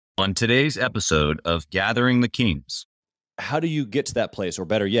On today's episode of Gathering the Kings. How do you get to that place? Or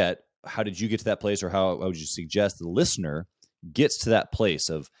better yet, how did you get to that place? Or how would you suggest the listener gets to that place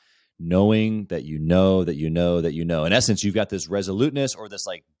of knowing that you know, that you know, that you know? In essence, you've got this resoluteness or this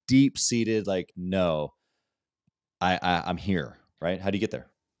like deep-seated, like, no, I'm here, right? How do you get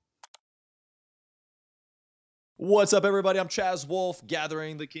there? What's up, everybody? I'm Chaz Wolf,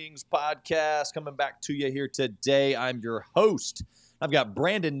 Gathering the Kings podcast, coming back to you here today. I'm your host. I've got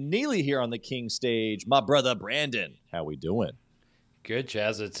Brandon Neely here on the King stage. My brother, Brandon. How we doing? Good,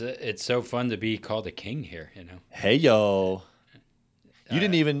 Chaz. It's so fun to be called a king here, you know. Hey, yo. You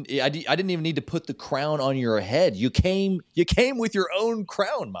didn't even, I didn't even need to put the crown on your head. You came with your own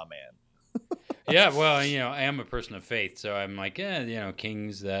crown, my man. Yeah, well, you know, I am a person of faith, so I'm like,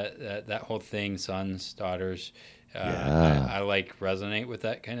 kings, that whole thing, sons, daughters. I like resonate with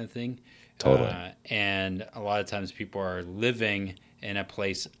that kind of thing. Totally. And a lot of times people are living in a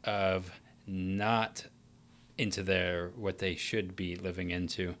place of not into what they should be living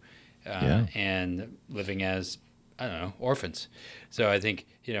into, and living as, I don't know, orphans. So I think,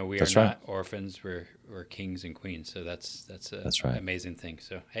 we are not orphans. We're kings and queens. So that's an amazing thing.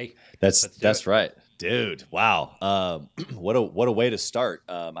 So, hey, that's right, dude. Wow. What a way to start.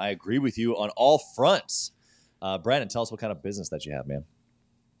 I agree with you on all fronts. Brandon, tell us what kind of business that you have, man.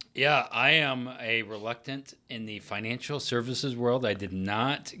 Yeah, I am a reluctant in the financial services world. I did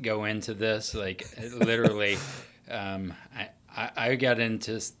not go into this, like literally. I got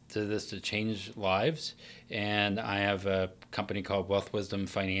into this to change lives, and I have a company called Wealth Wisdom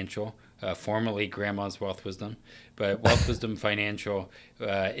Financial, formerly Grandma's Wealth Wisdom, but Wealth Wisdom Financial.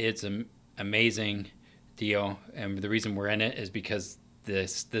 It's an amazing deal, and the reason we're in it is because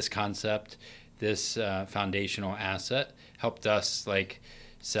this concept, this foundational asset, helped us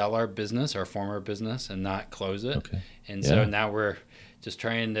sell our business, our former business, and not close it. Okay. And so now we're just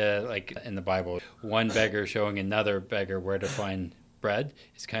trying to, like in the Bible, one beggar showing another beggar where to find bread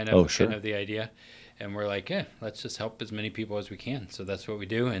is kind of the idea. And we're like, let's just help as many people as we can. So that's what we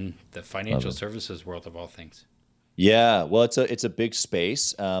do in the financial services world of all things. Yeah, well, it's a big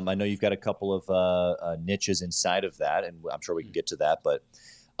space. I know you've got a couple of niches inside of that, and I'm sure we can get to that, but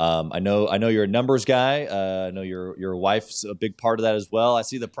I know you're a numbers guy. I know your wife's a big part of that as well. I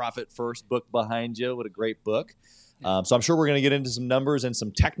see the Profit First book behind you. What a great book. So I'm sure we're going to get into some numbers and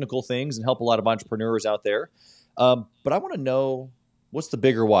some technical things and help a lot of entrepreneurs out there. But I want to know, what's the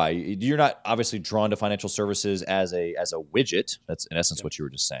bigger why? You're not obviously drawn to financial services as a widget. That's in essence what you were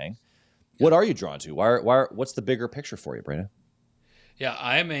just saying. What are you drawn to? What's the bigger picture for you, Brandon? Yeah,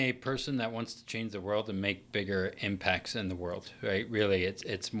 I'm a person that wants to change the world and make bigger impacts in the world, right? Really,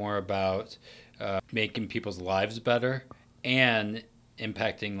 it's more about making people's lives better and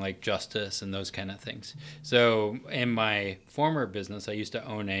impacting justice and those kind of things. So in my former business, I used to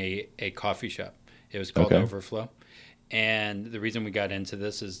own a coffee shop. It was called Overflow. And the reason we got into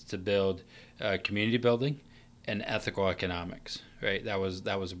this is to build community building and ethical economics, right? That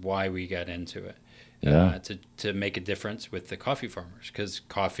was why we got into it. To make a difference with the coffee farmers, because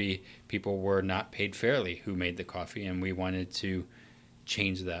coffee people were not paid fairly who made the coffee, and we wanted to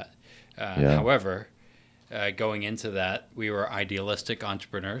change that. However, going into that, we were idealistic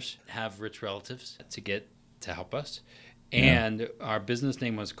entrepreneurs, have rich relatives to help us, and our business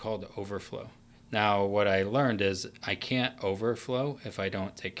name was called Overflow. Now, what I learned is I can't overflow if I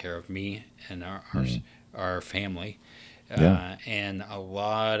don't take care of me and our family. And a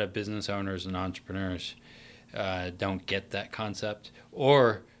lot of business owners and entrepreneurs don't get that concept,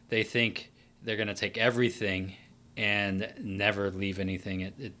 or they think they're going to take everything and never leave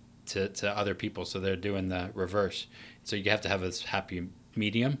anything to other people. So they're doing the reverse. So you have to have this happy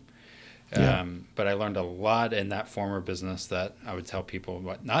medium. But I learned a lot in that former business that I would tell people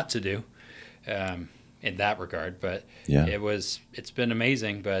what not to do in that regard. But it's been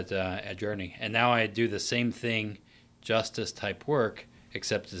amazing, but a journey. And now I do the same thing, justice type work,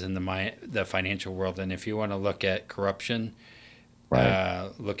 except it's in the financial world. And if you want to look at corruption,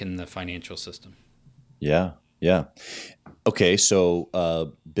 look in the financial system. Yeah. Okay,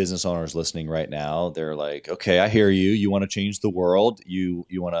 so business owners listening right now, they're like, okay, I hear you. You want to change the world. You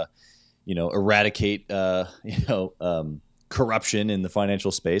want to, eradicate, corruption in the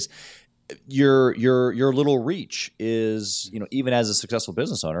financial space. Your little reach is, even as a successful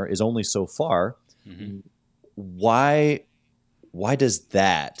business owner, is only so far. Mm-hmm. Why does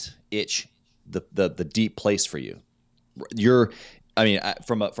that itch the deep place for you? From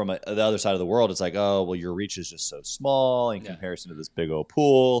the other side of the world, it's like, oh, well, your reach is just so small in comparison to this big old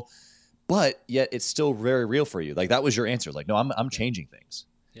pool, but yet it's still very real for you. Like, that was your answer. Like, no, I'm changing things.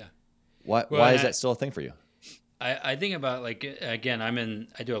 Yeah. Why is that still a thing for you? I think about like again,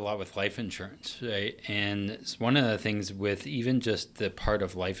 I do a lot with life insurance, right? And it's one of the things with even just the part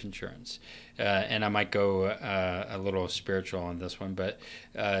of life insurance, and I might go a little spiritual on this one, but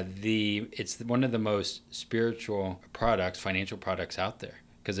it's one of the most spiritual products, financial products out there,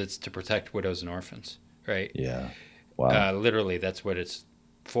 because it's to protect widows and orphans, right? Yeah. Wow. Literally, that's what it's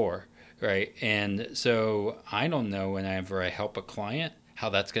for, right? And so I don't know whenever I help a client how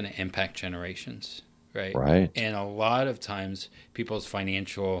that's going to impact generations, right? Right. And a lot of times people's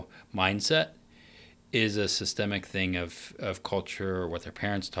financial mindset is a systemic thing of culture or what their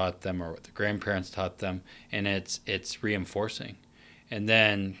parents taught them or what their grandparents taught them, and it's reinforcing. And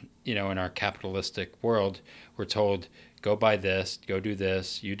then, in our capitalistic world, we're told, go buy this, go do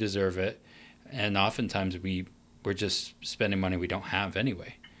this, you deserve it. And oftentimes we're just spending money we don't have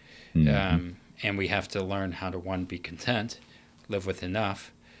anyway. And we have to learn how to, one, be content, live with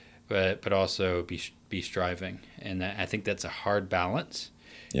enough, but also be striving. And I think that's a hard balance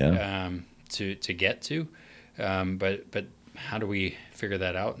to get to. But how do we figure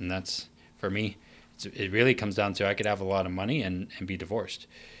that out? And that's, for me, it really comes down to I could have a lot of money and be divorced.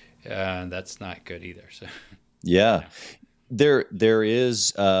 That's not good either. So yeah. There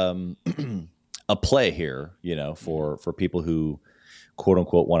is a play here, for people who quote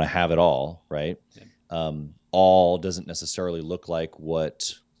unquote want to have it all, right? Yeah. All doesn't necessarily look like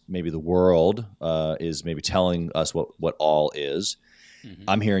what maybe the world is maybe telling us what all is. Mm-hmm.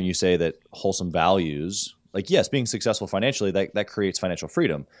 I'm hearing you say that wholesome values, like, yes, being successful financially, that creates financial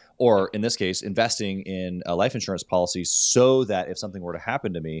freedom. Or in this case, investing in a life insurance policy so that if something were to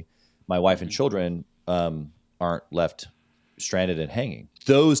happen to me, my wife and children aren't left stranded and hanging.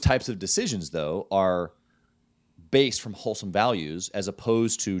 Those types of decisions, though, are based from wholesome values as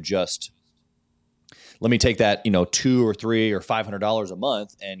opposed to just, let me take that, $200 or $300 or $500 a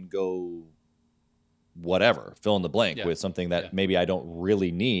month and go whatever, fill in the blank with something that maybe I don't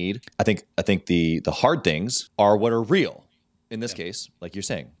really need. I think the hard things are what are real. In this case, like you're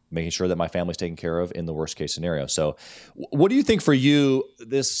saying, making sure that my family's taken care of in the worst case scenario. So what do you think for you,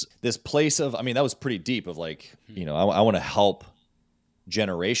 this place of, that was pretty deep of like, I want to help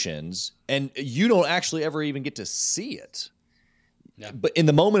generations, and you don't actually ever even get to see it. Yeah. But in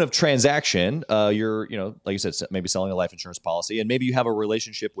the moment of transaction, you're, like you said, maybe selling a life insurance policy, and maybe you have a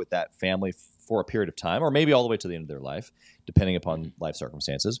relationship with that family for a period of time, or maybe all the way to the end of their life, depending upon life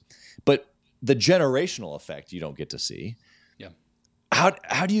circumstances. But the generational effect you don't get to see. Yeah.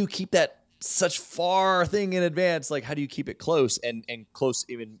 How do you keep that such far thing in advance? Like, how do you keep it close and close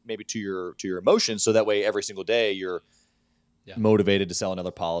even maybe to your emotions, so that way every single day you're motivated to sell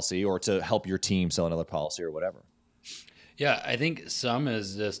another policy or to help your team sell another policy or whatever? Yeah, I think some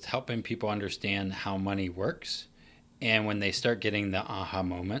is just helping people understand how money works. And when they start getting the aha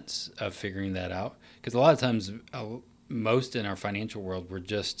moments of figuring that out, because a lot of times, most in our financial world, we're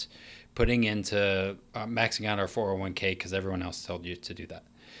just putting into maxing out our 401k because everyone else told you to do that.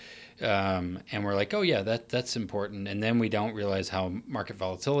 And we're like, oh yeah, that's important. And then we don't realize how market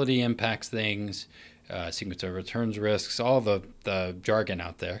volatility impacts things, sequence of returns risks, all the jargon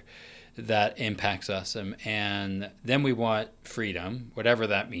out there that impacts us. And then we want freedom, whatever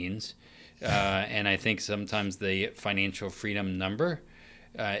that means. And I think sometimes the financial freedom number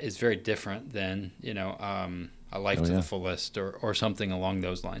is very different than, a life to the fullest or something along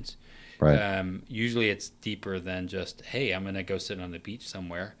those lines. Right. Usually it's deeper than just, hey, I'm going to go sit on the beach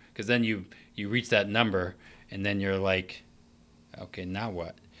somewhere. Because then you reach that number and then you're like, okay, now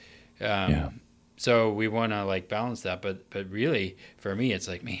what? So we want to like balance that. But really, for me, it's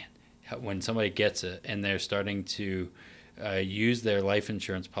like, man, when somebody gets it and they're starting to use their life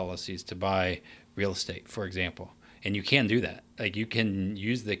insurance policies to buy real estate, for example, and you can do that. Like, you can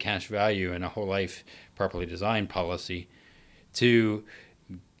use the cash value in a whole life properly designed policy to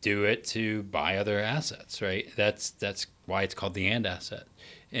do it to buy other assets, right? That's why it's called the and asset.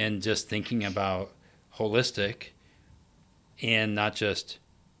 And just thinking about holistic and not just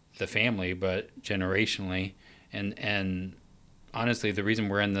the family, but generationally. And honestly, the reason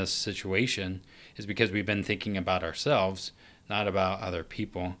we're in this situation is because we've been thinking about ourselves, not about other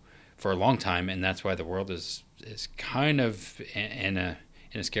people, for a long time, and that's why the world is kind of in a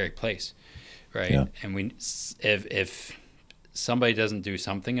scary place, right? Yeah. And if somebody doesn't do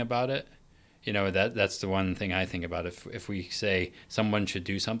something about it, that's the one thing I think about. If we say someone should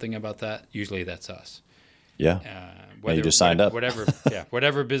do something about that, usually that's us. Yeah. Whether you just signed up.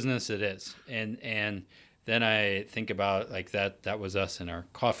 Whatever business it is, and then I think about like that was us in our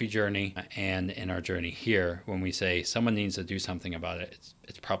coffee journey and in our journey here. When we say someone needs to do something about it,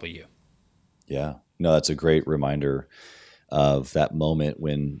 it's probably you. Yeah. No, that's a great reminder. of that moment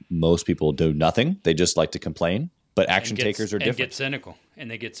when most people do nothing. They just like to complain. But action takers are different.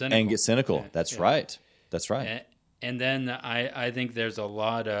 And get cynical. That's right. That's right. And then I think there's a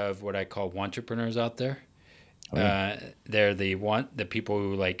lot of what I call wantrepreneurs out there. Oh, yeah. They're the people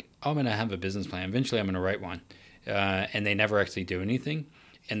who like, oh, I'm going to have a business plan. Eventually I'm going to write one. And they never actually do anything.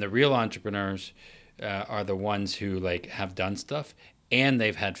 And the real entrepreneurs are the ones who like have done stuff and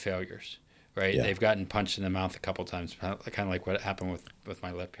they've had failures, right? Yeah. They've gotten punched in the mouth a couple times, kind of like what happened with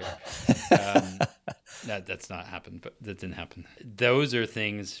my lip here. That's not happened, but that didn't happen. Those are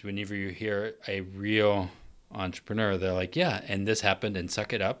things whenever you hear a real entrepreneur, they're like, yeah, and this happened and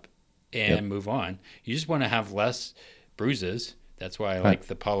suck it up and move on. You just want to have less bruises. That's why I like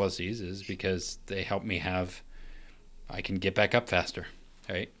the policies, is because they help me I can get back up faster,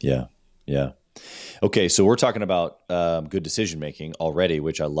 right? Yeah. Yeah. Okay, so we're talking about good decision making already,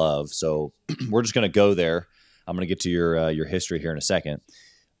 which I love. So we're just going to go there. I'm going to get to your history here in a second.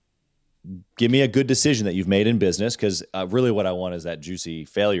 Give me a good decision that you've made in business, because really what I want is that juicy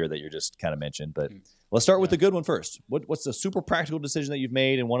failure that you just kind of mentioned. But let's start with the good one first. What's the super practical decision that you've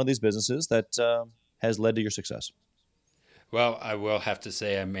made in one of these businesses that has led to your success? Well, I will have to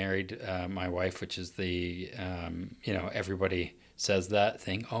say I married my wife, which is the, everybody says that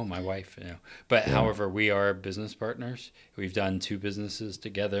thing, oh, my wife, But however, we are business partners. We've done 2 businesses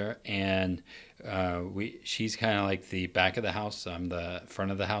together, and she's kind of like the back of the house. I'm the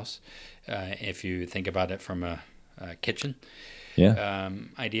front of the house, if you think about it from a kitchen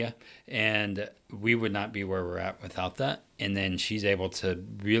idea. And we would not be where we're at without that. And then she's able to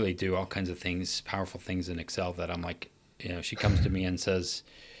really do all kinds of things, powerful things in Excel that I'm like, she comes to me and says,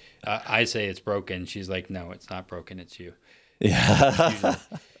 I say it's broken. She's like, no, it's not broken. It's you. Yeah.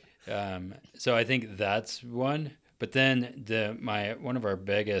 So I think that's one. But then one of our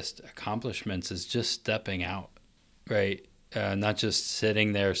biggest accomplishments is just stepping out, right? Not just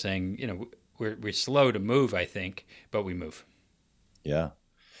sitting there saying, we're slow to move, I think, but we move. Yeah.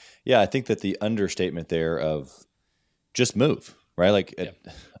 Yeah. I think that the understatement there of just move, right? Like,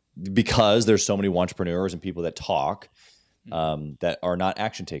 because there's so many entrepreneurs and people that talk that are not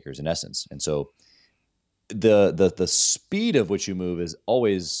action takers in essence. And so the speed of which you move is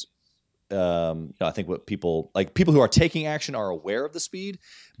always, I think what people who are taking action are aware of the speed,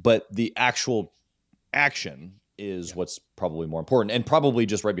 but the actual action is what's probably more important, and probably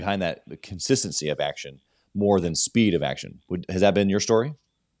just right behind that, the consistency of action more than speed of action. Has that been your story?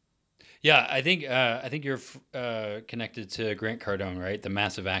 Yeah, I think you're connected to Grant Cardone, right? The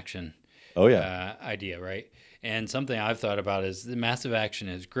massive action. Oh yeah. Idea, right? And something I've thought about is the massive action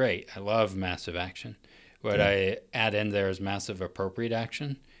is great. I love massive action. What I add in there is massive appropriate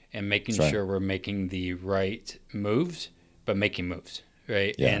action, and making sure we're making the right moves, but making moves,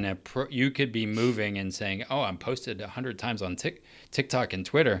 right? Yeah. And you could be moving and saying, oh, I'm posted 100 times on TikTok and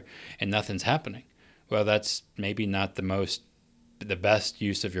Twitter, and nothing's happening. Well, that's maybe not the best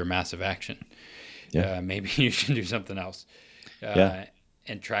use of your massive action. Yeah. Maybe you should do something else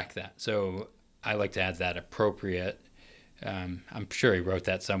and track that. So I like to add that appropriate. I'm sure he wrote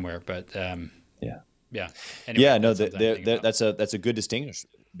that somewhere, but yeah. Anyway, that's a good distinction,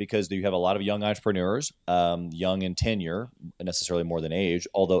 because you have a lot of young entrepreneurs, young in tenure, necessarily more than age,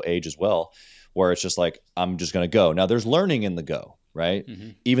 although age as well, where it's just like, I'm just going to go. Now there's learning in the go, right?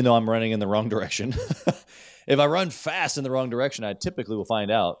 Mm-hmm. Even though I'm running in the wrong direction. If I run fast in the wrong direction, I typically will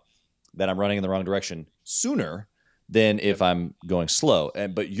find out that I'm running in the wrong direction sooner than if I'm going slow.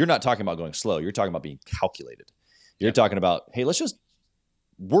 But you're not talking about going slow. You're talking about being calculated. You're talking about, hey,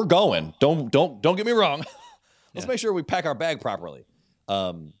 we're going. Don't get me wrong. Let's make sure we pack our bag properly.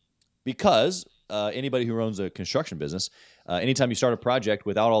 Because anybody who owns a construction business, anytime you start a project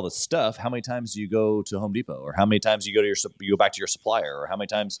without all the stuff, how many times do you go to Home Depot, or how many times you go back to your supplier, or how many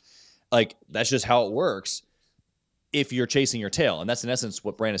times, that's just how it works if you're chasing your tail. And that's in essence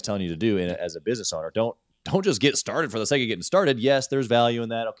what Brand is telling you to do as a business owner. Don't just get started for the sake of getting started. Yes, there's value in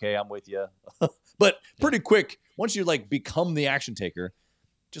that. Okay, I'm with you. But pretty quick, once you become the action taker,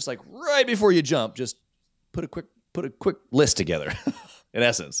 just right before you jump, just put a quick list together. In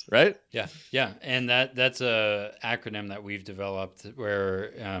essence, right? Yeah, and that's a acronym that we've developed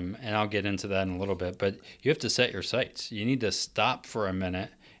where, and I'll get into that in a little bit. But you have to set your sights. You need to stop for a minute,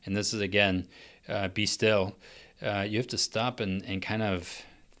 and this is again, be still. You have to stop and kind of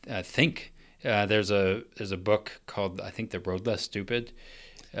think. There's a book called, I think, The Road Less Stupid,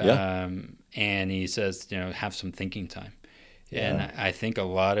 and he says, have some thinking time. Yeah. And I think a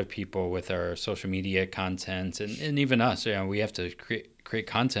lot of people with our social media content and even us, we have to create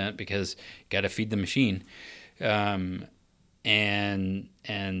content because you got to feed the machine, and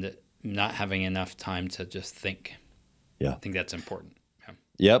not having enough time to just think. Yeah. I think that's important. Yeah.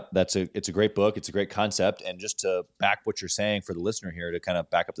 Yep, it's a great book. It's a great concept. And just to back what you're saying for the listener here, to kind of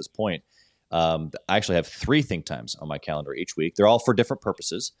back up this point, I actually have 3 think times on my calendar each week. They're all for different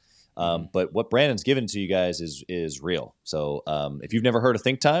purposes. But what Brandon's given to you guys is real. So if you've never heard of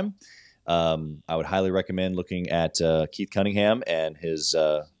Think Time, I would highly recommend looking at Keith Cunningham and his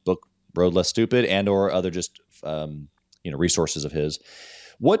book Road Less Stupid, and or other just resources of his.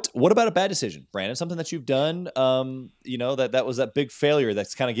 What about a bad decision, Brandon? Something that you've done, that was that big failure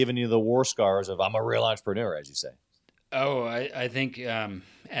that's kind of given you the war scars of I'm a real entrepreneur, as you say. Oh, I think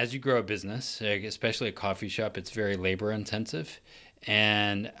as you grow a business, especially a coffee shop, it's very labor intensive,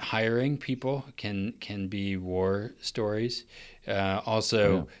 and hiring people can be war stories.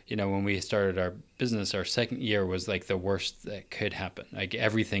 Also, when we started our business, our second year was like the worst that could happen. Like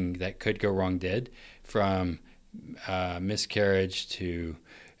everything that could go wrong did, from miscarriage to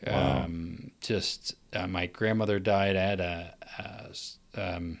my grandmother died. I had a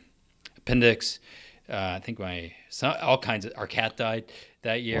appendix. I think our cat died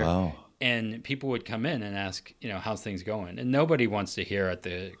that year. Wow. And people would come in and ask, how's things going? And nobody wants to hear at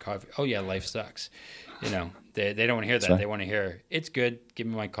the coffee, oh yeah, life sucks. They don't want to hear that. Right. They want to hear, it's good, give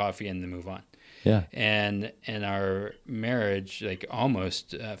me my coffee, and then move on. Yeah. And our marriage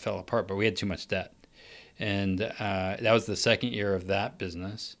almost fell apart, but we had too much debt. And that was the second year of that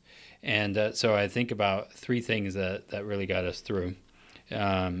business. And so I think about 3 things that really got us through.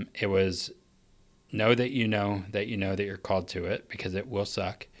 It was know that you're called to it, because it will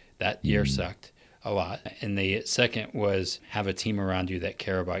suck. That year sucked a lot. And the second was have a team around you that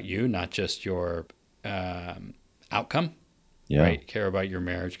care about you, not just your outcome. Yeah. Right? Care about your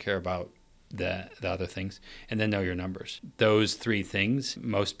marriage, care about the other things, and then know your numbers. Those 3 things,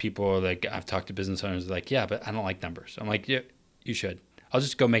 most people, I've talked to business owners, yeah, but I don't like numbers. I'm like, yeah, you should. I'll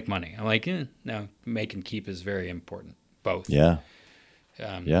just go make money. I'm like, no, make and keep is very important. Both. Yeah.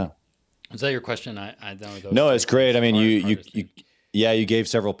 Is that your question? I don't know. No, it's great. I mean, you gave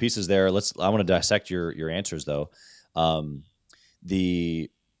several pieces there. I want to dissect your answers though. Knowing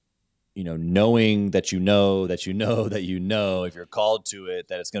that if you're called to it,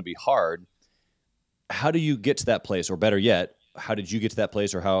 that it's going to be hard. How do you get to that place? Or better yet, how did you get to that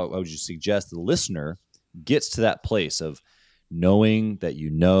place? Or how would you suggest the listener gets to that place of knowing that you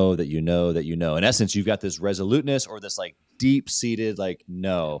know that you know that you know? In essence, you've got this resoluteness, or this deep-seated,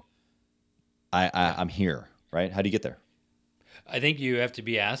 no, I'm here, right? How do you get there? I think you have to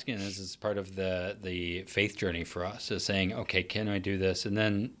be asking. This is part of the faith journey for us, is saying, okay, can I do this? And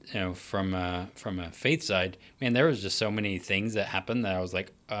then, from a faith side, man, there was just so many things that happened that I was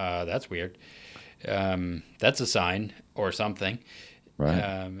like, that's weird. That's a sign or something.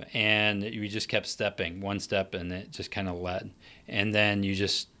 Right. And we just kept stepping one step, and it just kind of led. And then you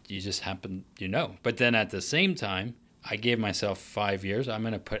just happen, But then at the same time, I gave myself 5 years. I'm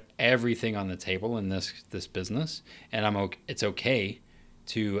going to put everything on the table in this business, and it's okay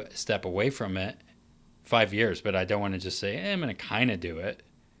to step away from it 5 years, but I don't want to just say, I'm going to kind of do it.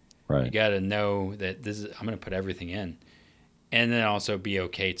 Right. You got to know that I'm going to put everything in, and then also be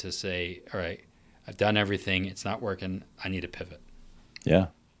okay to say, all right, I've done everything. It's not working. I need to pivot. Yeah.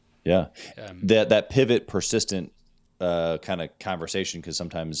 Yeah. That pivot, persistent kind of conversation, because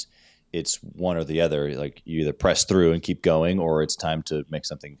sometimes it's one or the other. You either press through and keep going, or it's time to make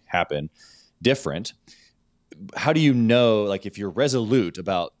something happen different. How do you know, if you're resolute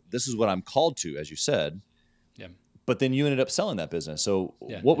about this is what I'm called to, as you said, but then you ended up selling that business. So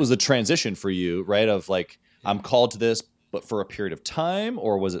what was the transition for you, right? Of I'm called to this, but for a period of time,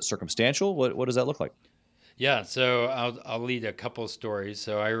 or was it circumstantial? What does that look like? Yeah. So I'll lead a couple of stories.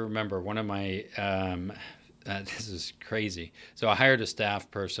 So I remember one of my, this is crazy. So I hired a staff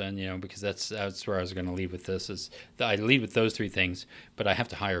person, because that's where I was going to lead with this. Is that I lead with those 3 things, but I have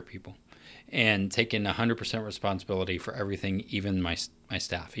to hire people and take in 100% responsibility for everything, even my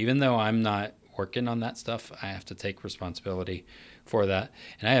staff. Even though I'm not working on that stuff, I have to take responsibility for that.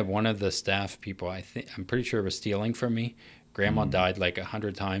 And I had one of the staff people, I'm pretty sure, was stealing from me. Grandma died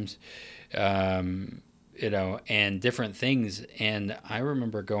 100 times, and different things. And I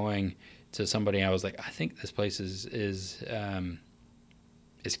remember going to somebody, I was like, I think this place is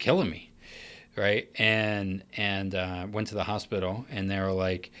killing me, right? And went to the hospital, and they were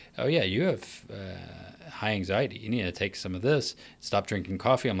like, oh yeah, you have high anxiety. You need to take some of this. Stop drinking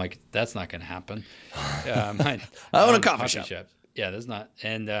coffee. I'm like, that's not going to happen. I own a coffee shop. Yeah, that's not.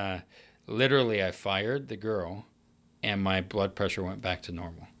 And literally, I fired the girl, and my blood pressure went back to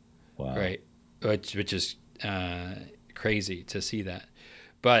normal. Wow. Right, which is crazy to see that,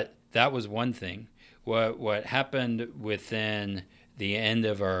 but that was one thing. What happened within the end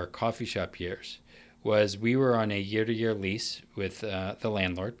of our coffee shop years was we were on a year-to-year lease with the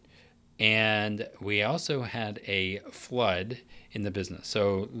landlord, and we also had a flood in the business.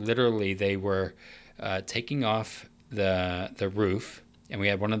 So literally, they were taking off the roof, and we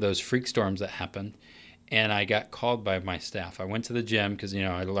had one of those freak storms that happened. And I got called by my staff. I went to the gym because,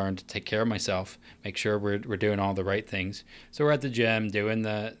 I learned to take care of myself, make sure we're doing all the right things. So we're at the gym doing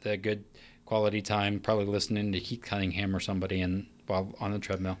the good quality time, probably listening to Keith Cunningham or somebody while on the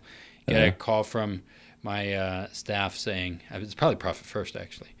treadmill. Get a call from my staff saying, it's probably Profit First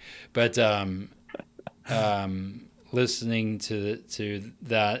actually, but listening to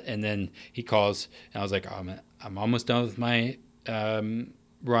that, and then he calls, and I was like, I'm almost done with my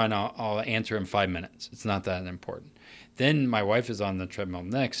run. I'll answer in 5 minutes. It's not that important. Then my wife is on the treadmill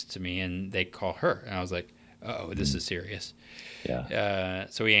next to me, and they call her, and I was like, oh, this is serious. Yeah.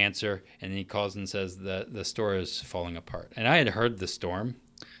 So we answer, and he calls and says the store is falling apart. And I had heard the storm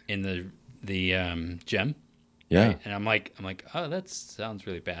in the gym. Yeah. Right? And I'm like, oh, that sounds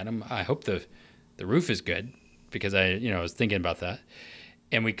really bad. I hope the roof is good, because I was thinking about that.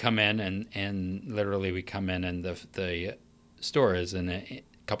 And we come in, and literally we come in, and the store is in a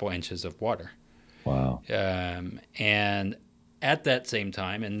couple inches of water. Wow. And at that same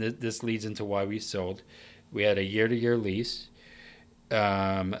time, and this leads into why we sold, we had a year-to-year lease.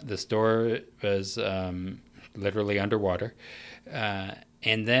 The store was literally underwater.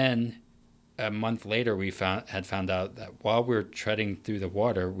 And then a month later, we had found out that while we were treading through the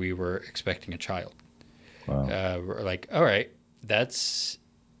water, we were expecting a child. Wow. We're like, all right, that's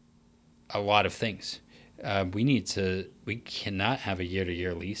a lot of things. We cannot have a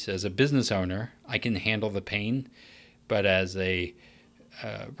year-to-year lease. As a business owner, I can handle the pain, but as a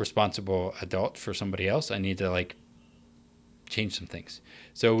responsible adult for somebody else, I need to change some things.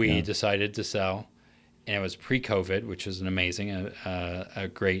 So we decided to sell, and it was pre-COVID, which was an amazing, a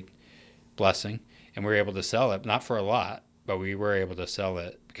great blessing. And we were able to sell it, not for a lot, but we were able to sell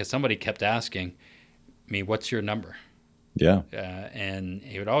it because somebody kept asking me, "What's your number?" Yeah. And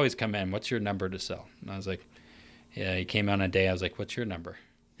he would always come in, "What's your number to sell?" And I was like, yeah, he came on a day. I was like, "What's your number?"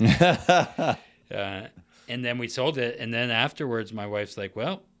 And then we sold it. And then afterwards, my wife's like,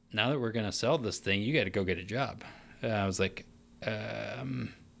 "Well, now that we're going to sell this thing, you got to go get a job." I was like,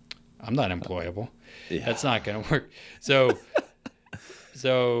 I'm not employable. Yeah. That's not going to work. So,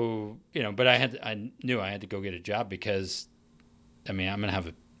 but I knew I had to go get a job because, I'm going to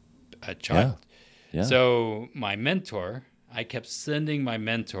have a child. Yeah. So my mentor, I kept sending my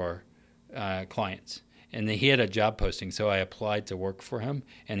mentor clients, and he had a job posting. So I applied to work for him,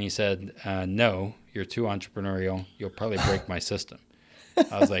 and he said, "No, you're too entrepreneurial. You'll probably break my system."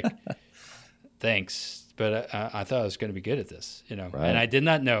 I was like, "Thanks, but I thought I was going to be good at this, Right. And I did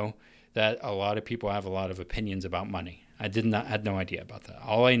not know that a lot of people have a lot of opinions about money. I had no idea about that.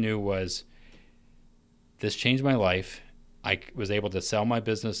 All I knew was this changed my life. I was able to sell my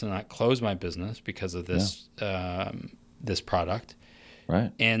business and not close my business because of this this product.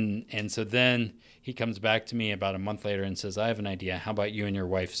 Right. And so then he comes back to me about a month later and says, "I have an idea. How about you and your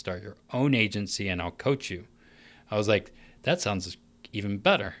wife start your own agency and I'll coach you?" I was like, "That sounds even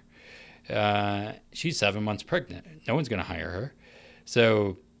better." She's 7 months pregnant. No one's going to hire her.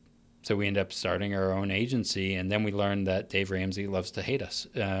 So we end up starting our own agency, and then we learned that Dave Ramsey loves to hate us,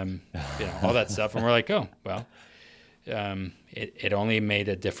 all that stuff. And we're like, oh, well, it only made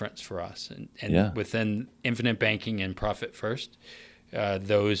a difference for us. And within Infinite Banking and Profit First,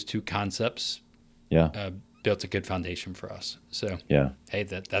 those two concepts built a good foundation for us. So, hey,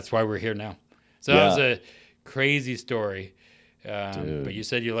 that's why we're here now. So that was a crazy story. But you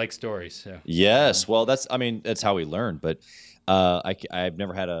said you like stories. So. Yes. Well, that's how we learn. But I've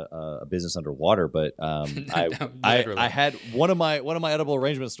never had a business underwater, but I had one of my edible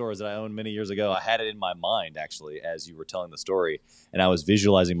arrangement stores that I owned many years ago. I had it in my mind actually as you were telling the story, and I was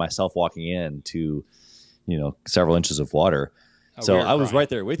visualizing myself walking in to, several inches of water. So I was right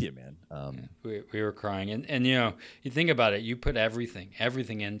there with you, man. We were crying, and you think about it, you put everything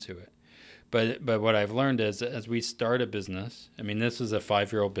into it. But what I've learned is as we start a business, this is a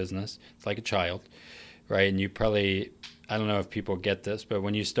 5-year-old business. It's like a child, right? And you probably, I don't know if people get this, but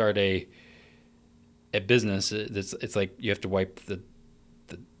when you start a business, it's like you have to wipe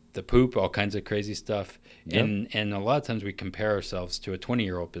the poop, all kinds of crazy stuff. Yep. And a lot of times we compare ourselves to a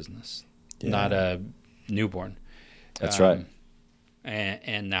 20-year-old business, not a newborn. That's right.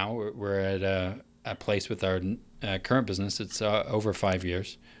 And now we're at a place with our current business. It's over 5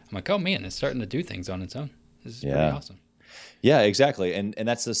 years. I'm like, oh man, it's starting to do things on its own. This is pretty awesome. Yeah, exactly. And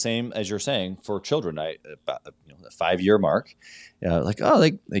that's the same as you're saying for children. About the 5-year mark,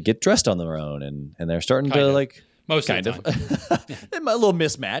 they get dressed on their own and they're starting to Most kind of the time. A little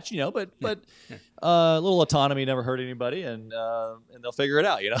mismatch, but a little autonomy never hurt anybody, and they'll figure it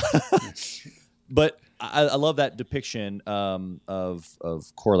out, But I love that depiction of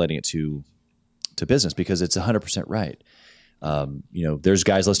correlating it to business, because it's 100% right. There's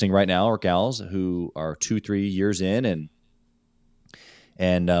guys listening right now, or gals, who are 2-3 years in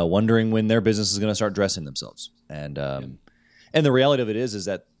and wondering when their business is going to start dressing themselves. And the reality of it is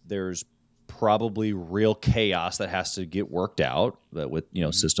that there's probably real chaos that has to get worked out with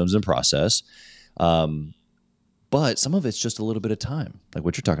systems and process. But some of it's just a little bit of time, like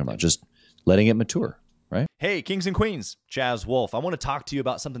what you're talking about, just letting it mature, right? Hey, Kings and Queens, Chaz Wolf. I want to talk to you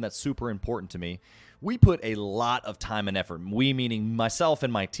about something that's super important to me. We put a lot of time and effort, we meaning myself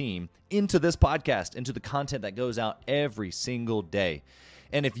and my team, into this podcast, into the content that goes out every single day.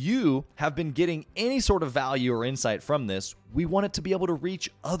 And if you have been getting any sort of value or insight from this, we want it to be able to reach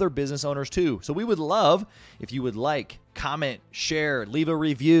other business owners too. So we would love if you would like, comment, share, leave a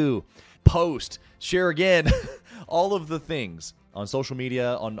review, post, share again, all of the things on social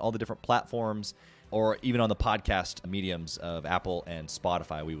media, on all the different platforms, or even on the podcast mediums of Apple and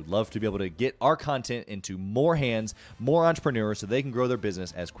Spotify. We would love to be able to get our content into more hands, more entrepreneurs, so they can grow their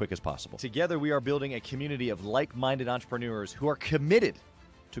business as quick as possible. Together, we are building a community of like-minded entrepreneurs who are committed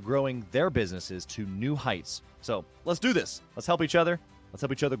to growing their businesses to new heights. So let's do this. Let's help each other. Let's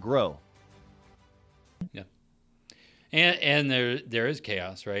help each other grow. Yeah. And there is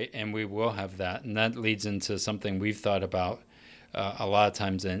chaos, right? And we will have that. And that leads into something we've thought about a lot of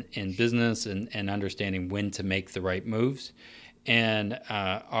times in business and understanding when to make the right moves. And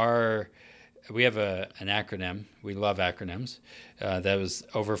we have an acronym. We love acronyms. That was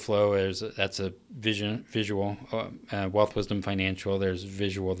Overflow. That's a visual, wealth, wisdom, financial. There's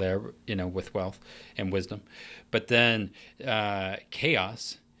visual there, with wealth and wisdom. But then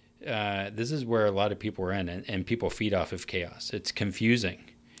chaos. This is where a lot of people are in, and people feed off of chaos. It's confusing.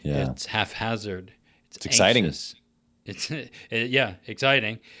 Yeah. It's haphazard. It's exciting. Anxious. It's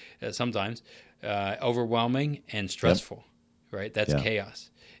exciting sometimes, overwhelming and stressful, right? That's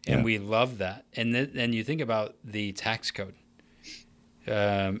chaos. And we love that. And then you think about the tax code.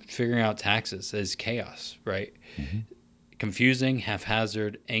 Figuring out taxes is chaos, right? Mm-hmm. Confusing,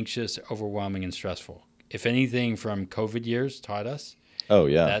 haphazard, anxious, overwhelming, and stressful. If anything from COVID years taught us,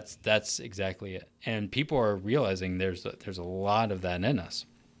 that's exactly it. And people are realizing there's a lot of that in us.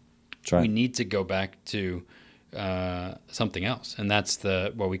 That's right. We need to go back to something else, and that's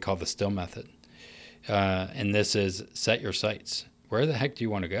what we call the still method. And this is set your sights. Where the heck do you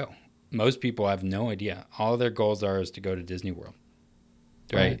want to go? Most people have no idea. All their goals is to go to Disney World,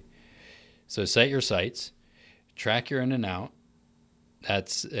 right? So set your sights, track your in and out.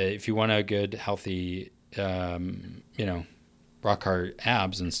 That's if you want a good, healthy, rock hard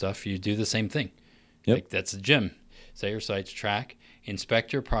abs and stuff, you do the same thing. Yep. Like that's the gym. Set your sights, track,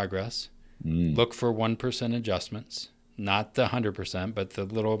 inspect your progress, look for 1% adjustments, not the 100%, but the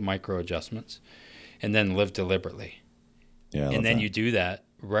little micro adjustments, and then live deliberately. Yeah, and then you do that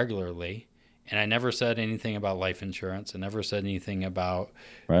regularly. And I never said anything about life insurance. I never said anything about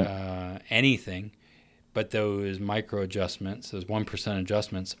anything, but those micro adjustments, those 1%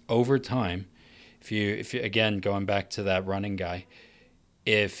 adjustments over time. If you again, going back to that running guy,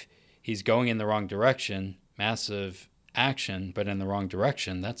 if he's going in the wrong direction, massive action, but in the wrong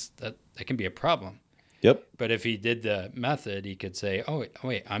direction, that can be a problem. Yep. But if he did the method, he could say, "Oh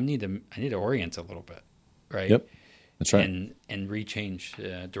wait, I need to orient a little bit," right? Yep. That's right. And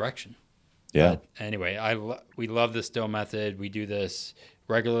rechange direction. Yeah. But anyway, we love the still method. We do this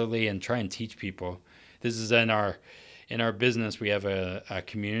regularly and try and teach people. This is in our business. We have a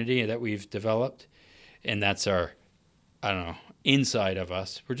community that we've developed, and that's our, inside of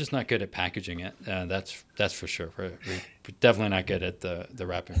us. We're just not good at packaging it. That's for sure. We're definitely not good at the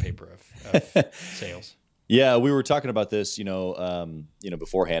wrapping paper of sales. Yeah, we were talking about this,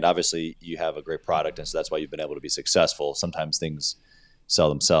 beforehand. Obviously, you have a great product, and so that's why you've been able to be successful. Sometimes things sell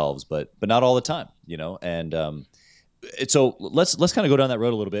themselves, but not all the time, And so let's kind of go down that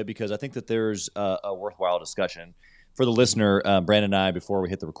road a little bit, because I think that there's a worthwhile discussion for the listener. Brandon and I, before we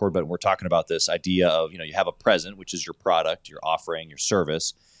hit the record button, we're talking about this idea of you have a present, which is your product, your offering, your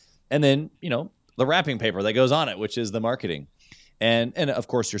service, and then the wrapping paper that goes on it, which is the marketing. And of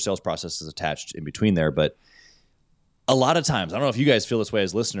course, your sales process is attached in between there. But a lot of times, I don't know if you guys feel this way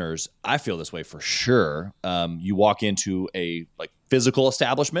as listeners. I feel this way for sure. You walk into a physical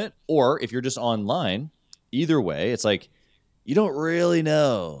establishment, or if you're just online, either way, it's like you don't really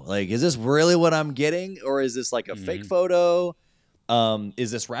know. Is this really what I'm getting, or is this a fake photo?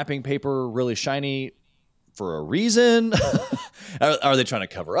 Is this wrapping paper really shiny for a reason? Are they trying to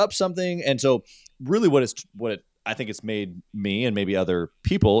cover up something? And so, really, what I think it's made me and maybe other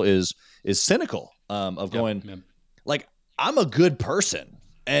people is cynical of going like, I'm a good person,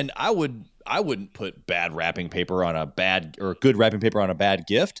 and I wouldn't put bad wrapping paper on a bad or good wrapping paper on a bad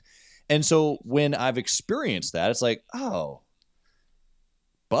gift. And so when I've experienced that, it's like, oh,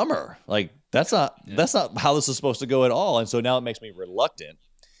 bummer. Like that's not how this is supposed to go at all. And so now it makes me reluctant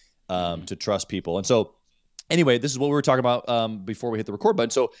to trust people. And so anyway, this is what we were talking about before we hit the record button.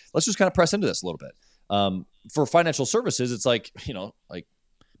 So let's just kind of press into this a little bit. For financial services, it's like, like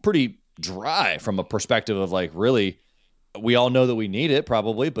pretty dry from a perspective of like, really, we all know that we need it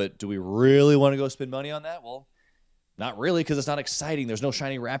probably, but do we really want to go spend money on that? Well, not really, because it's not exciting. There's no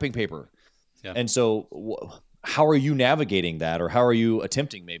shiny wrapping paper. Yeah. And so how are you navigating that, or how are you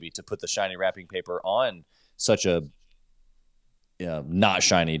attempting maybe to put the shiny wrapping paper on such a not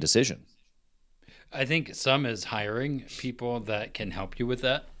shiny decision? I think some is hiring people that can help you with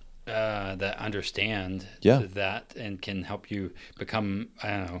that, that understand that and can help you become,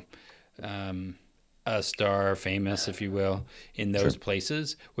 a star, famous, if you will, in those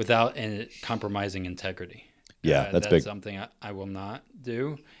places without compromising integrity. Yeah, that's big. That's something I will not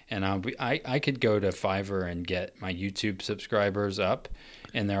do. And I could go to Fiverr and get my YouTube subscribers up,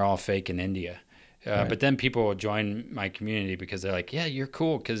 and they're all fake in India. But then people will join my community because they're like, yeah, you're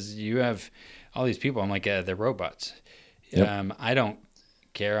cool because you have all these people. I'm like, they're robots. Yep. I don't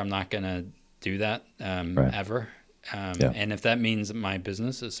care. I'm not going to do that ever. And if that means my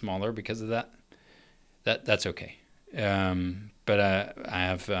business is smaller because of that's okay. But I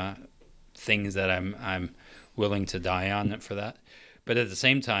have things that I'm willing to die on for that. But at the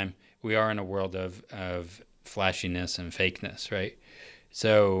same time, we are in a world of flashiness and fakeness, right?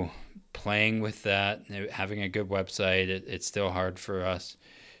 So playing with that, having a good website, it's still hard for us.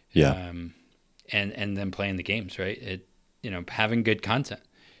 Yeah. And then playing the games, right? Having good content,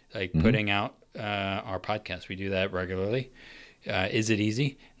 like putting out our podcast. We do that regularly. Is it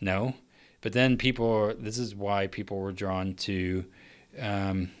easy? No. But then this is why people were drawn to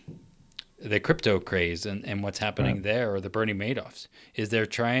the crypto craze and what's happening there, or the Bernie Madoffs, is they're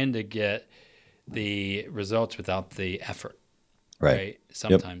trying to get the results without the effort, right?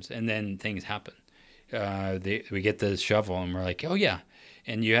 Sometimes. Yep. And then things happen. We get the shovel and we're like, oh yeah.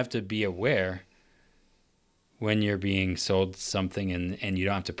 And you have to be aware when you're being sold something and you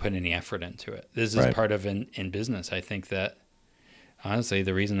don't have to put any effort into it. This is part of in business. I think that honestly,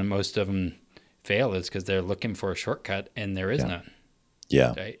 the reason that most of them fail is because they're looking for a shortcut and there is none.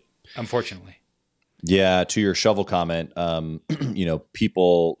 Yeah. Right? Unfortunately. Yeah. To your shovel comment,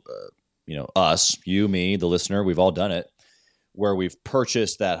 people, us, you, me, the listener, we've all done it, where we've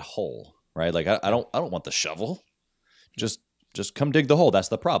purchased that hole, right? Like I don't want the shovel. Just come dig the hole. That's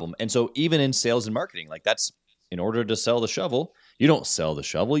the problem. And so even in sales and marketing, like that's, in order to sell the shovel, you don't sell the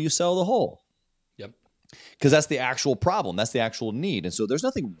shovel, you sell the hole. Yep. Because that's the actual problem. That's the actual need. And so there's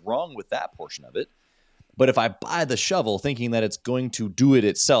nothing wrong with that portion of it. But if I buy the shovel thinking that it's going to do it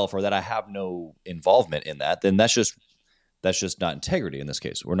itself, or that I have no involvement in that, then that's just not integrity in this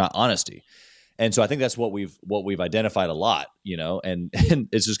case, or not honesty. And so I think that's what we've identified a lot, and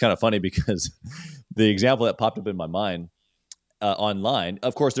it's just kind of funny because the example that popped up in my mind online,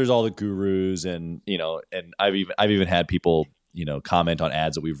 of course, there's all the gurus and I've even had people, comment on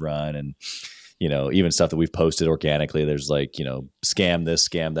ads that we've run, and, even stuff that we've posted organically. There's like, scam this,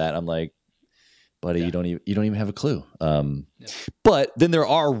 scam that. I'm like, buddy, you don't even have a clue. But then there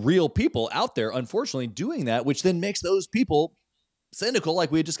are real people out there, unfortunately, doing that, which then makes those people cynical,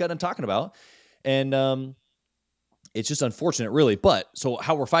 like we had just gotten talking about. And it's just unfortunate, really. But so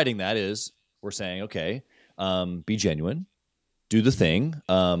how we're fighting that is we're saying, okay, be genuine, do the thing,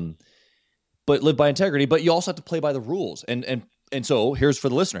 but live by integrity. But you also have to play by the rules. And so here's for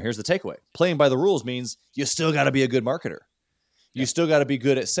the listener, here's the takeaway. Playing by the rules means you still got to be a good marketer. You still got to be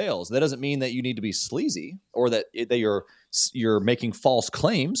good at sales. That doesn't mean that you need to be sleazy or that you're making false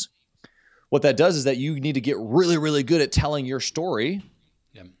claims. What that does is that you need to get really, really good at telling your story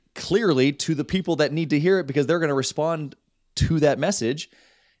clearly to the people that need to hear it, because they're going to respond to that message.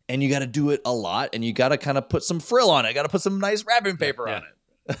 And you got to do it a lot, and you got to kind of put some frill on it. Got to put some nice wrapping paper on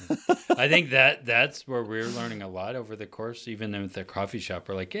it. I think that's where we're learning a lot over the course, even with the coffee shop.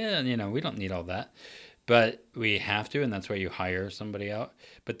 We're like, we don't need all that. But we have to, and that's why you hire somebody out.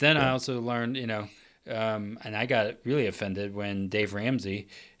 But then I also learned, and I got really offended when Dave Ramsey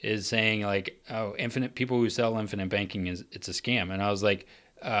is saying like, "Oh, people who sell infinite banking it's a scam," and I was like,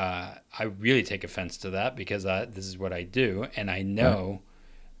 I really take offense to that, because this is what I do, and I know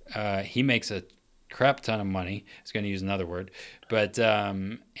he makes a crap ton of money. I was going to use another word, but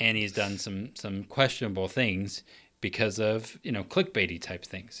and he's done some questionable things. because of, clickbaity type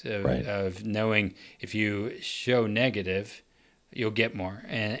things Right. of knowing if you show negative, you'll get more.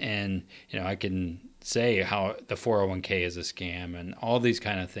 And I can say how the 401k is a scam and all these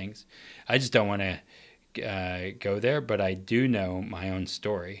kind of things. I just don't want to go there, but I do know my own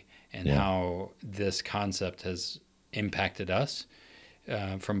story and how this concept has impacted us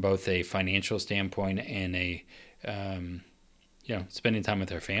from both a financial standpoint and a, spending time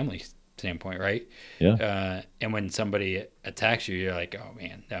with our family standpoint, right? Yeah. And when somebody attacks you, you're like, oh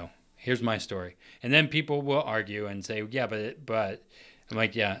man, no, here's my story. And then people will argue and say, yeah, but I'm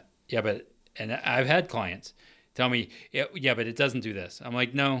like, yeah, but, and I've had clients tell me, yeah, but it doesn't do this. I'm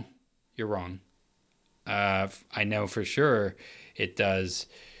like, no, you're wrong. I know for sure it does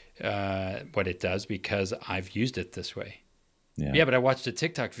what it does because I've used it this way. Yeah, but I watched a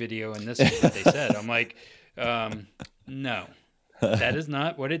TikTok video and this is what they said. I'm like, no, that is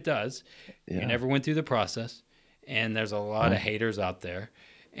not what it does. Yeah. You never went through the process, and there's a lot of haters out there,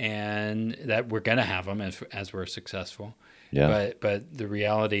 and that we're gonna have them as we're successful. Yeah. But the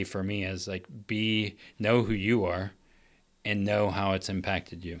reality for me is like know who you are, and know how it's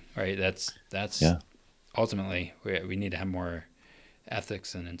impacted you. Right? That's ultimately we need to have more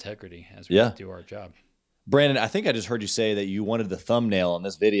ethics and integrity as we do our job. Brandon, I think I just heard you say that you wanted the thumbnail on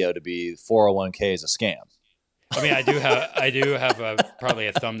this video to be 401k is a scam. I mean, I do have probably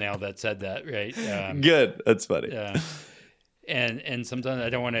a thumbnail that said that, right? Good. That's funny. And sometimes I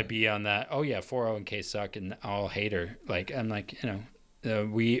don't want to be on that. Oh yeah, 401k suck and all hater. Like I'm like,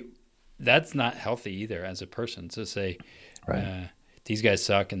 that's not healthy either as a person to say, these guys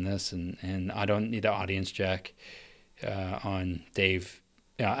suck and this and I don't need an audience jack on Dave.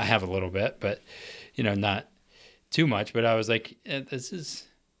 I have a little bit, but not too much. But I was like,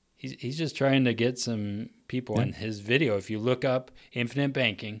 he's just trying to get some people in his video. If you look up infinite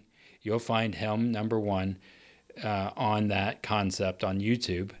banking, you'll find him number one on that concept on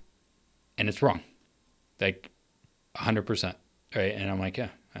YouTube, and it's wrong, like 100%, right? And I'm like, yeah,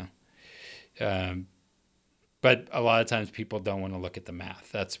 well. But a lot of times people don't want to look at the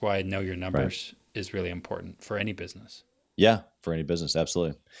math. That's why know your numbers is really important for any business. Yeah, for any business,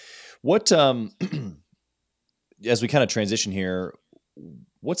 absolutely. What as we kind of transition here,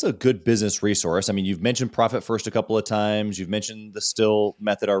 what's a good business resource? I mean, you've mentioned Profit First a couple of times. You've mentioned the Still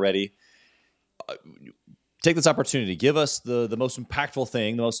method already. Take this opportunity. Give us the most impactful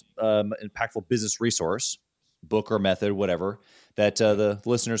thing, the most impactful business resource, book or method, whatever, that the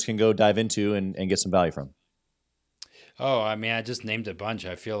listeners can go dive into and get some value from. Oh, I mean, I just named a bunch.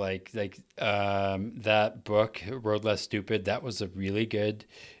 I feel like that book, Road Less Stupid, that was a really good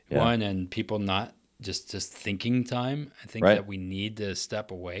one, and people not just thinking time. I think that we need to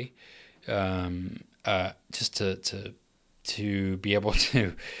step away, just to be able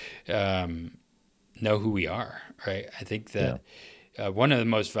to know who we are. Right. I think that one of the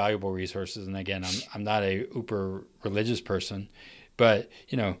most valuable resources, and again, I'm not a uber religious person, but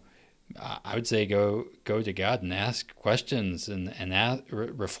I would say go to God and ask questions and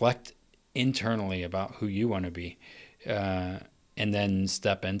reflect internally about who you want to be, and then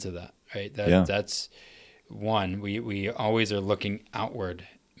step into that. Right. That's one. We always are looking outward.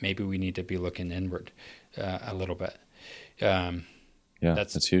 Maybe we need to be looking inward a little bit.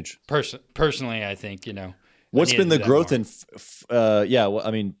 That's huge. Personally, I think what's been the growth in. Well,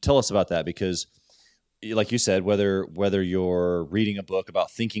 I mean, tell us about that, because like you said, whether you're reading a book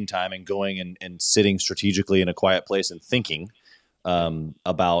about thinking time and going and sitting strategically in a quiet place and thinking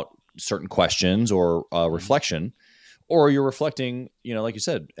about certain questions or reflection, or you're reflecting, like you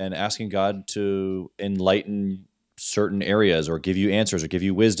said, and asking God to enlighten certain areas or give you answers or give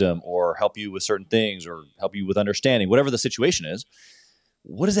you wisdom or help you with certain things or help you with understanding, whatever the situation is.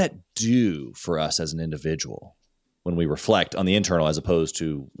 What does that do for us as an individual when we reflect on the internal as opposed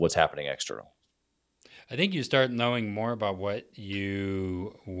to what's happening external? I think you start knowing more about what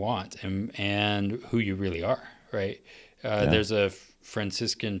you want and who you really are, right? There's a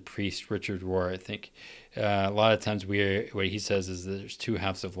Franciscan priest, Richard Rohr, I think. A lot of times what he says is that there's two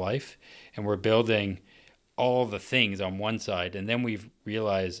halves of life, and we're building all the things on one side, and then we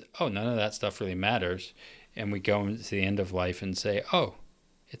realize, oh, none of that stuff really matters, and we go into the end of life and say, oh,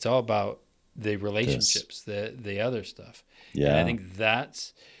 it's all about the relationships, the other stuff. Yeah. And I think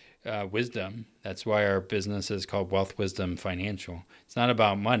that's wisdom. That's why our business is called Wealth Wisdom Financial. It's not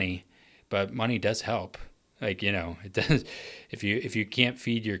about money, but money does help. Like, it does. If you can't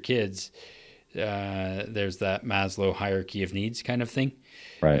feed your kids, there's that Maslow hierarchy of needs kind of thing.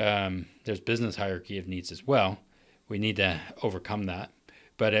 Right. There's business hierarchy of needs as well. We need to overcome that.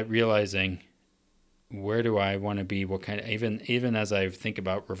 But at realizing, where do I want to be? What kind of, even as I think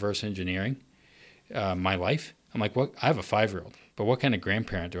about reverse engineering my life, I'm like, what? I have a 5-year-old, but what kind of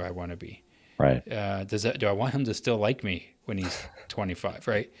grandparent do I want to be? Right. Do I want him to still like me when he's 25?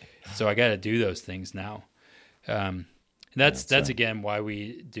 Right. So I got to do those things now. That's again why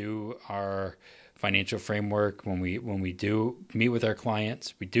we do our financial framework when we do meet with our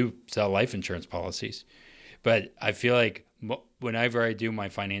clients. We do sell life insurance policies, but I feel like whenever I do my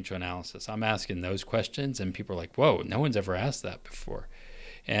financial analysis, I'm asking those questions, and people are like, "Whoa, no one's ever asked that before,"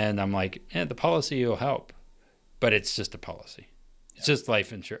 and I'm like, "The policy will help, but it's just a policy. It's just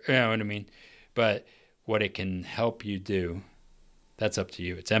life insurance. You know what I mean?" But what it can help you do, that's up to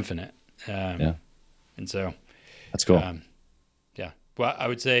you. It's infinite. And so that's cool. Yeah. Well, I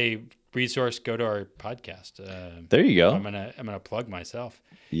would say resource, go to our podcast. There you go. I'm gonna plug myself.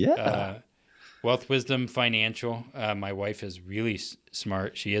 Yeah. Wealth Wisdom Financial. My wife is really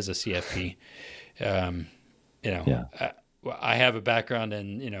smart. She is a CFP. I have a background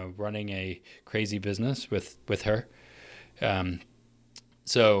in, running a crazy business with her.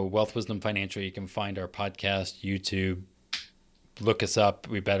 So Wealth Wisdom Financial, you can find our podcast, YouTube, look us up.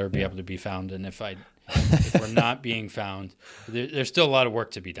 We better be able to be found. And if we're not being found, there's still a lot of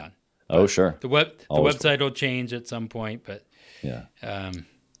work to be done. Oh, sure. The website will change at some point, but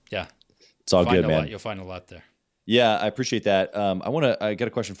it's all good, man. You'll find a lot there. Yeah, I appreciate that. I got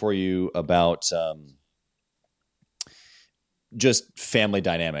a question for you about just family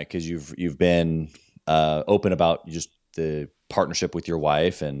dynamic, because you've been open about just the partnership with your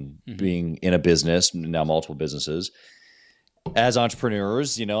wife and being in a business, now multiple businesses. As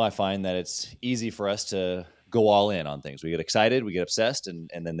entrepreneurs, I find that it's easy for us to go all in on things. We get excited, we get obsessed, and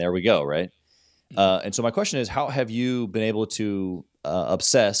then there we go, right? And so my question is, how have you been able to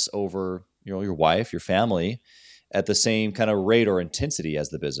obsess over your wife, your family, at the same kind of rate or intensity as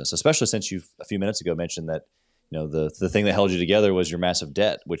the business? Especially since you a few minutes ago mentioned that the thing that held you together was your massive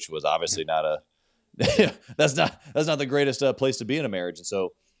debt, which was obviously not that's not the greatest place to be in a marriage. And so,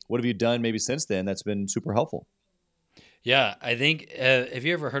 what have you done maybe since then that's been super helpful? Yeah, I think have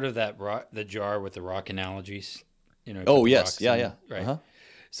you ever heard of the jar with the rock analogies? Oh yes, yeah. Right. Uh-huh.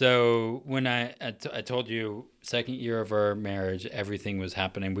 So when I told you, second year of our marriage, everything was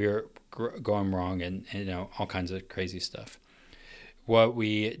happening. We were going wrong, and all kinds of crazy stuff. What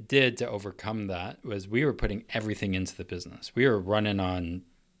we did to overcome that was we were putting everything into the business. We were running on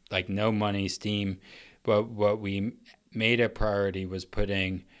like no money, steam. But what we made a priority was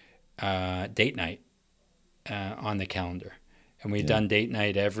putting date night on the calendar. And we've done date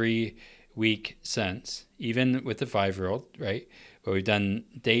night every week since, even with the 5-year-old, right? But we've done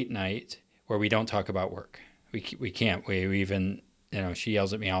date night where we don't talk about work. We can't. We even, she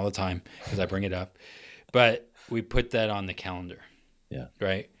yells at me all the time because I bring it up. But we put that on the calendar. Yeah.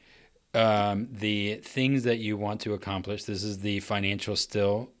 Right? The things that you want to accomplish, this is the financial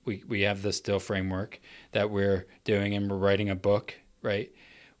still. We have the still framework that we're doing, and we're writing a book, right?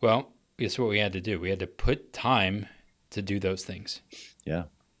 Well, guess what we had to do? We had to put time to do those things. Yeah.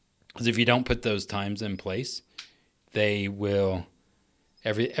 Because if you don't put those times in place, they will,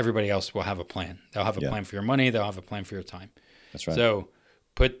 everybody else will have a plan. They'll have a plan for your money. They'll have a plan for your time. That's right. So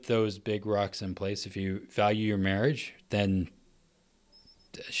put those big rocks in place. If you value your marriage, then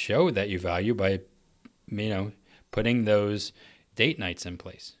show that you value by, putting those date nights in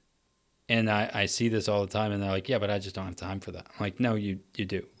place. And I see this all the time, and they're like, yeah, but I just don't have time for that. I'm like, no, you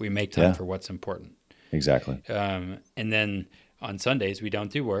do. We make time for what's important. Exactly. And then on Sundays, we don't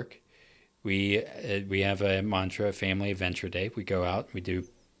do work. We have a mantra, family adventure day. We go out, we do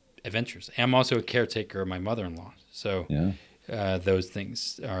adventures. And I'm also a caretaker of my mother-in-law. So those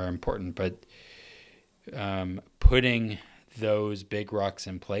things are important. But putting those big rocks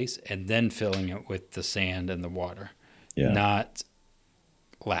in place and then filling it with the sand and the water, not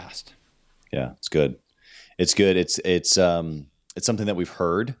last. Yeah, it's good. It's good. It's something that we've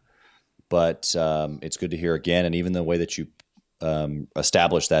heard, but it's good to hear again. And even the way that you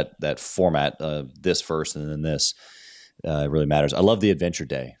establish that format, this first and then this, really matters. I love the Adventure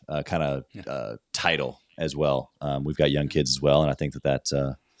Day title as well. We've got young kids as well, and I think that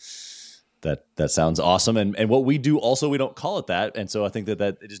sounds awesome. And what we do also, we don't call it that, and so I think that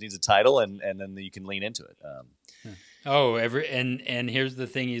it just needs a title, and then you can lean into it. And here's the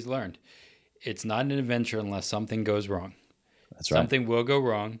thing he's learned. It's not an adventure unless something goes wrong. That's right. Something will go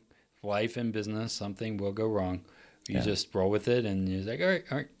wrong. Life and business, something will go wrong. You just roll with it, and you're like,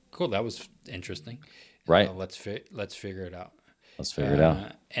 all right, cool. That was interesting. Right. Let's figure it out. Let's figure it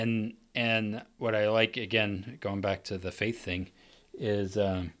out. And what I like, again, going back to the faith thing, is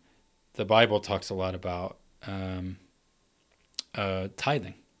the Bible talks a lot about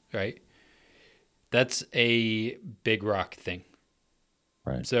tithing, right? That's a big rock thing.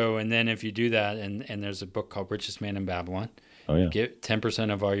 Right. So, and then if you do that, and there's a book called Richest Man in Babylon. Oh, yeah. Get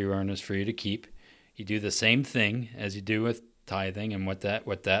 10% of all you earn is for you to keep. You do the same thing as you do with tithing and what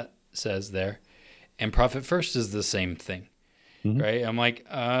that says there. And Profit First is the same thing, right? I'm like,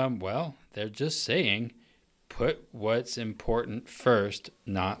 well, they're just saying put what's important first,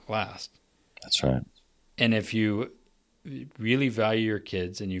 not last. That's right. And if you really value your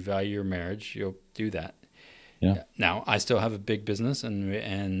kids and you value your marriage, you'll do that. Yeah. Now, I still have a big business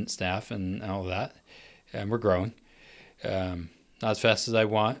and staff and all that, and we're growing. Not as fast as I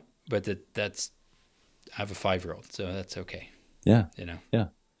want, but that's I have a 5-year-old, so that's okay. Yeah. Yeah,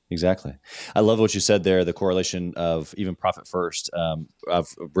 exactly. I love what you said there. The correlation of even Profit First.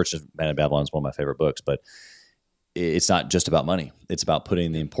 Of Richest Man in Babylon is one of my favorite books, but it's not just about money. It's about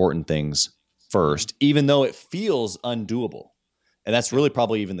putting the important things first, even though it feels undoable. And that's really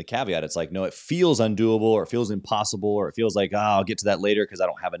probably even the caveat. It's like, no, it feels undoable, or it feels impossible, or it feels like, I'll get to that later because I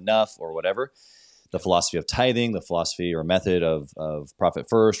don't have enough or whatever. The philosophy of tithing, the philosophy or method of Profit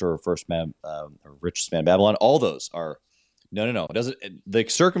First or First Man or Richest Man in Babylon, all those are no. It doesn't. The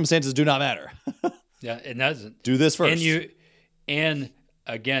circumstances do not matter. Yeah, it doesn't. Do this first. And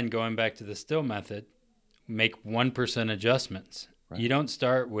again, going back to the still method, make 1% adjustments. Right. You don't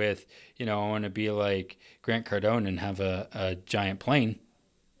start with, I want to be like Grant Cardone and have a giant plane,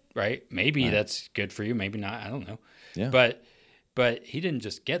 right? Maybe that's good for you, maybe not. I don't know. Yeah. But he didn't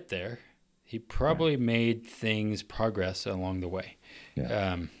just get there. He probably made things progress along the way.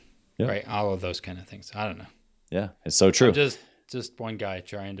 Yeah. Right. All of those kind of things. I don't know. Yeah. It's so true. I'm just one guy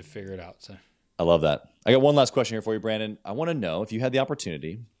trying to figure it out. So I love that. I got one last question here for you, Brandon. I want to know, if you had the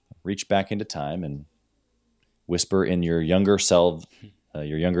opportunity, reach back into time and whisper in your younger self,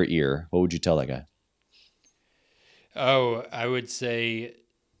 your younger ear, what would you tell that guy? Oh, I would say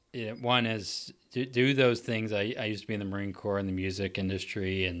one is do those things. I used to be in the Marine Corps and the music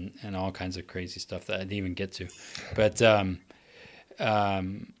industry and all kinds of crazy stuff that I didn't even get to. But and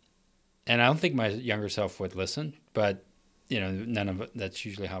I don't think my younger self would listen, but none of it, that's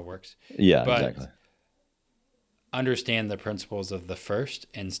usually how it works. Yeah, but exactly. Understand the principles of the first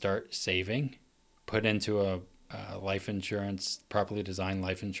and start saving. Put into a life insurance, properly designed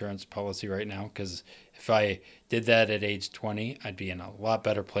life insurance policy right now. Because if I did that at age 20, I'd be in a lot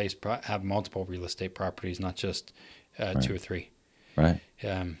better place. Have multiple real estate properties, not just 2 or 3. Right.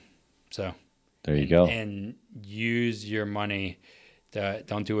 So there you go. And use your money.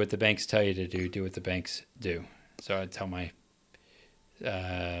 Don't do what the banks tell you to do. Do what the banks do. So I'd tell my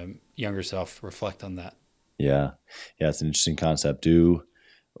younger self, reflect on that. Yeah. It's an interesting concept. Do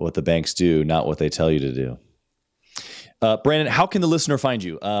what the banks do, not what they tell you to do. Brandon, how can the listener find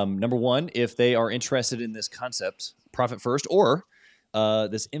you? Number one, if they are interested in this concept, Profit First, or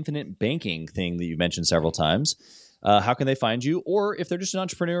this infinite banking thing that you mentioned several times, how can they find you? Or if they're just an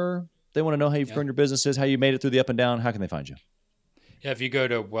entrepreneur, they want to know how you've grown your businesses, how you made it through the up and down, how can they find you? Yeah, if you go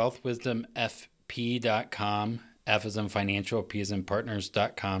to wealthwisdomfp.com, F as in financial, P as in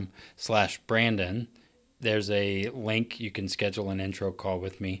partners.com/Brandon, there's a link. You can schedule an intro call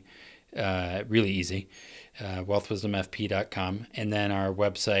with me. Really easy. Wealthwisdomfp.com. And then our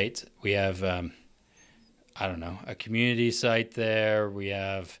website, we have, a community site there. We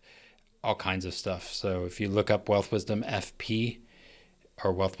have all kinds of stuff. So if you look up Wealth Wisdom FP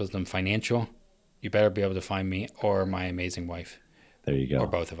or Wealth Wisdom Financial, you better be able to find me or my amazing wife. There you go. Or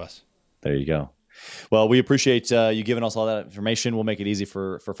both of us. There you go. Well, we appreciate you giving us all that information. We'll make it easy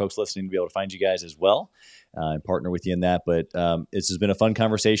for folks listening to be able to find you guys as well and partner with you in that. But this has been a fun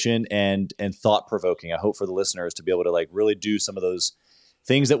conversation and thought-provoking. I hope for the listeners to be able to really do some of those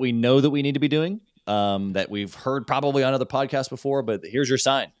things that we know that we need to be doing, that we've heard probably on other podcasts before, but here's your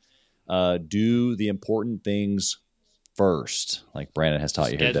sign. Do the important things first, like Brandon has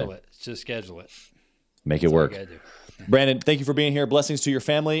taught you here today. Just schedule it. Make it work. Brandon, thank you for being here. Blessings to your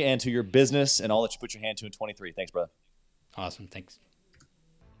family and to your business and all that you put your hand to in 23. Thanks, brother. Awesome. Thanks.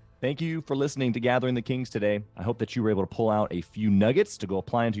 Thank you for listening to Gathering the Kings today. I hope that you were able to pull out a few nuggets to go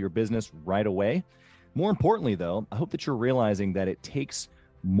apply into your business right away. More importantly, though, I hope that you're realizing that it takes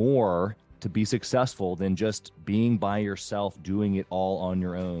more to be successful than just being by yourself, doing it all on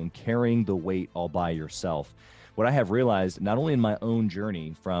your own, carrying the weight all by yourself. What I have realized, not only in my own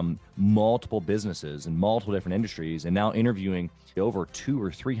journey from multiple businesses and multiple different industries, and now interviewing over 200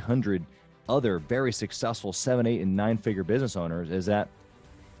 or 300 other very successful 7, 8, and 9-figure business owners, is that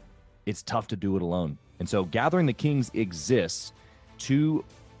it's tough to do it alone. And so Gathering the Kings exists to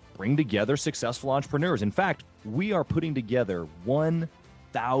bring together successful entrepreneurs. In fact, we are putting together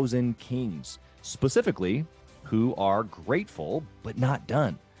 1,000 kings, specifically who are grateful but not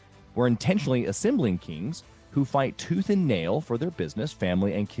done. We're intentionally assembling kings who fight tooth and nail for their business,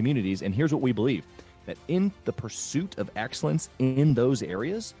 family, and communities. And here's what we believe, that in the pursuit of excellence in those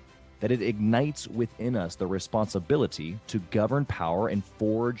areas, that it ignites within us the responsibility to govern power and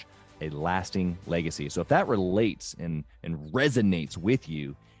forge a lasting legacy. So if that relates and resonates with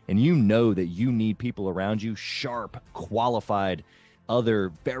you, and you know that you need people around you, sharp, qualified,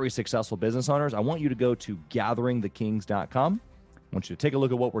 other very successful business owners, I want you to go to gatheringthekings.com. I want you to take a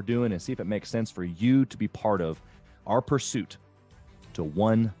look at what we're doing and see if it makes sense for you to be part of our pursuit to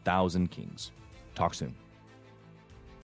 1,000 kings. Talk soon.